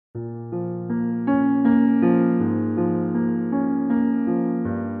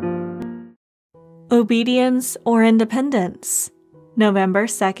Obedience or independence? November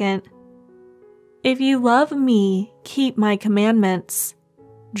 2nd. If you love me, keep my commandments.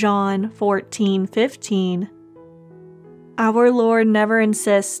 John 14:15. Our Lord never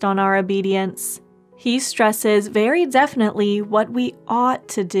insists on our obedience. He stresses very definitely what we ought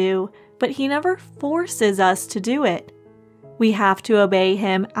to do, but he never forces us to do it. We have to obey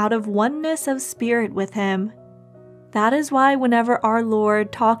him out of oneness of spirit with him. That is why whenever our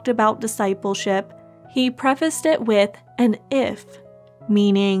Lord talked about discipleship, he prefaced it with an if,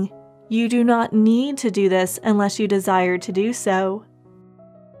 meaning, you do not need to do this unless you desire to do so.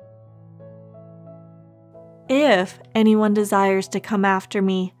 If anyone desires to come after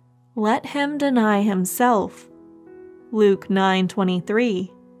me, let him deny himself. Luke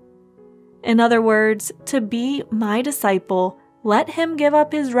 9:23. In other words, to be my disciple, let him give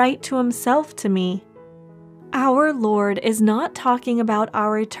up his right to himself to me. Our Lord is not talking about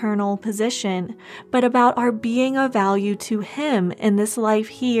our eternal position, but about our being of value to him in this life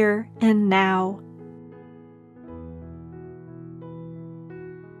here and now.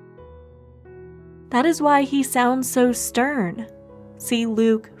 That is why he sounds so stern. See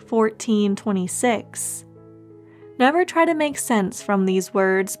Luke 14:26. Never try to make sense from these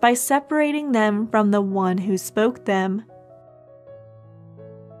words by separating them from the one who spoke them.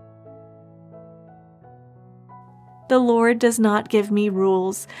 The Lord does not give me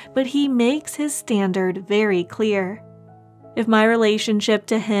rules, but he makes his standard very clear. If my relationship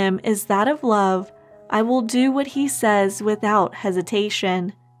to him is that of love, I will do what he says without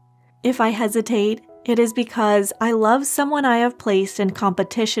hesitation. If I hesitate, it is because I love someone I have placed in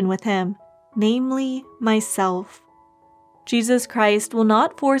competition with him, namely myself. Jesus Christ will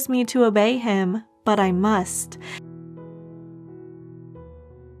not force me to obey him, but I must.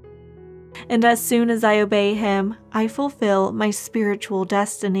 And as soon as I obey him, I fulfill my spiritual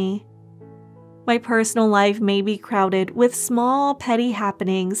destiny. My personal life may be crowded with small, petty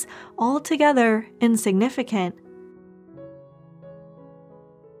happenings, altogether insignificant.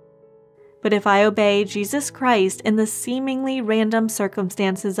 But if I obey Jesus Christ in the seemingly random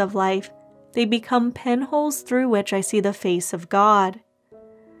circumstances of life, they become pinholes through which I see the face of God.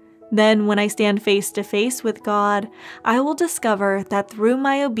 Then, when I stand face to face with God, I will discover that through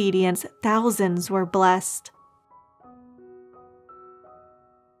my obedience, thousands were blessed.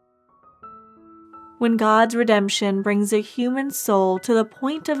 When God's redemption brings a human soul to the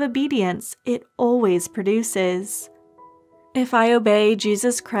point of obedience, it always produces. If I obey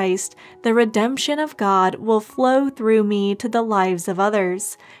Jesus Christ, the redemption of God will flow through me to the lives of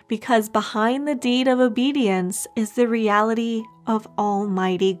others, because behind the deed of obedience is the reality of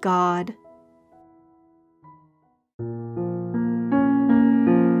Almighty God.